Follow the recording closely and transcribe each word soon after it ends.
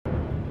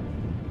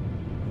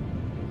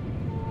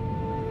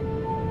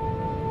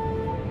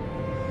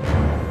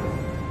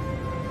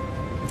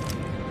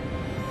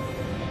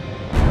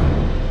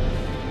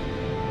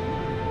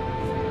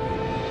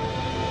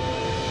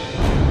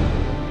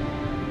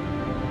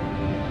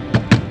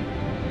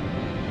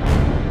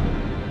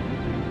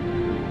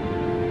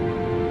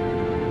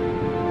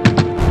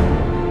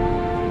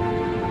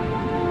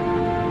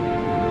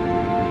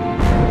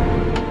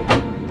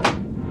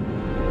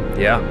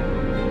Yeah?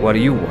 What do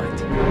you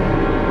want?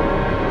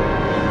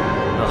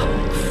 Oh,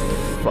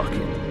 fuck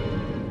it.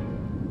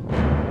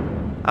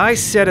 I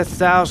said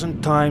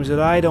 1,000 times that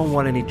I don't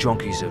want any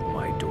junkies at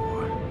my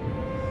door.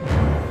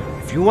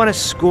 If you want to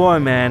score,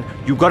 man,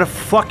 you gotta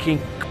fucking...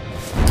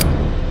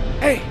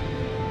 Hey!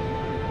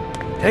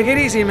 Take it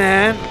easy,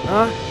 man,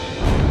 huh?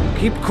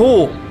 Keep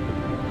cool.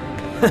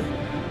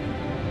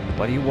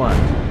 What do you want?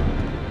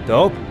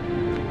 Dope?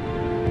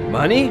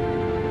 Money?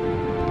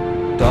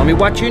 Tell me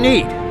what you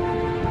need.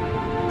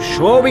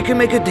 Sure we can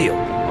make a deal,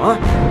 huh?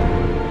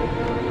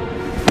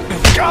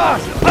 God!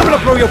 I'm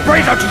gonna blow your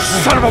brains out, you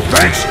son of a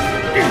bitch!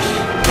 You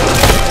think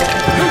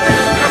you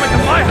can come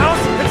into my house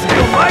and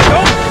steal my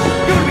dope?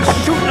 You're gonna be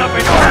shooting up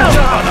in hell,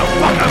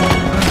 motherfucker!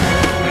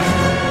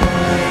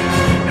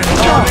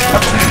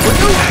 Would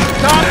you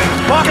stop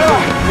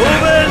fucking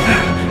moving?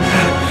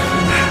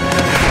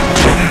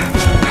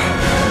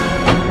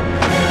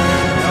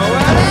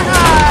 Nowhere to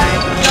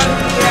hide,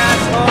 junkie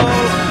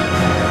asshole!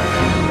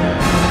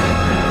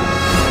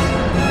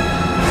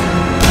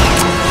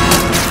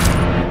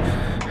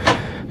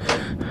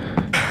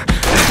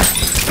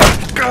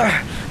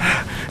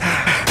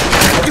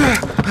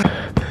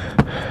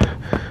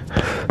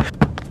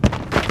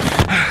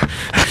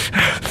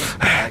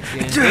 I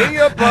can hear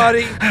your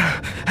body.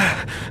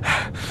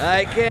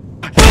 I can't.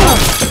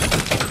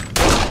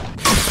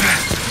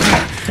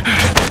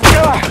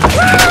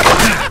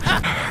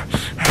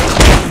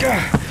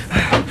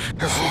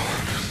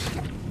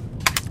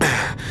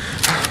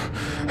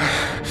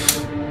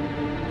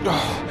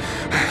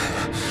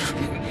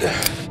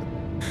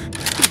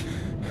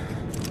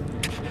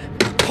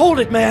 Hold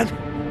it, man.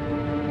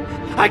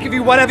 I give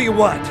you whatever you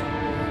want.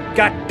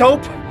 Got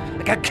dope?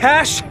 I got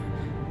cash?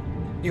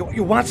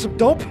 You want some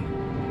dope?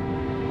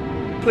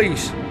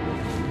 Please.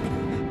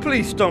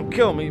 Please don't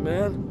kill me,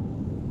 man.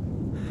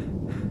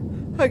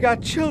 I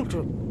got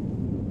children.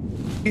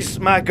 These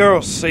are my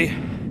girls, see?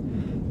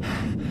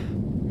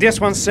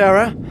 This one's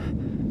Sarah.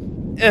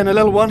 And a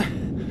little one.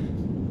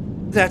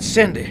 That's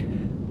Cindy.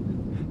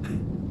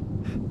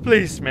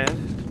 Please, man.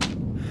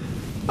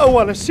 I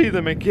want to see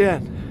them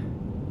again.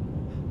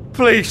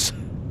 Please.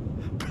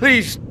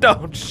 Please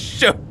don't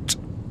shoot.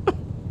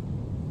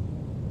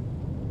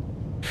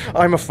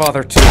 I'm a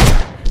father too.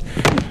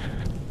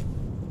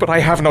 But I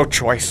have no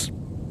choice.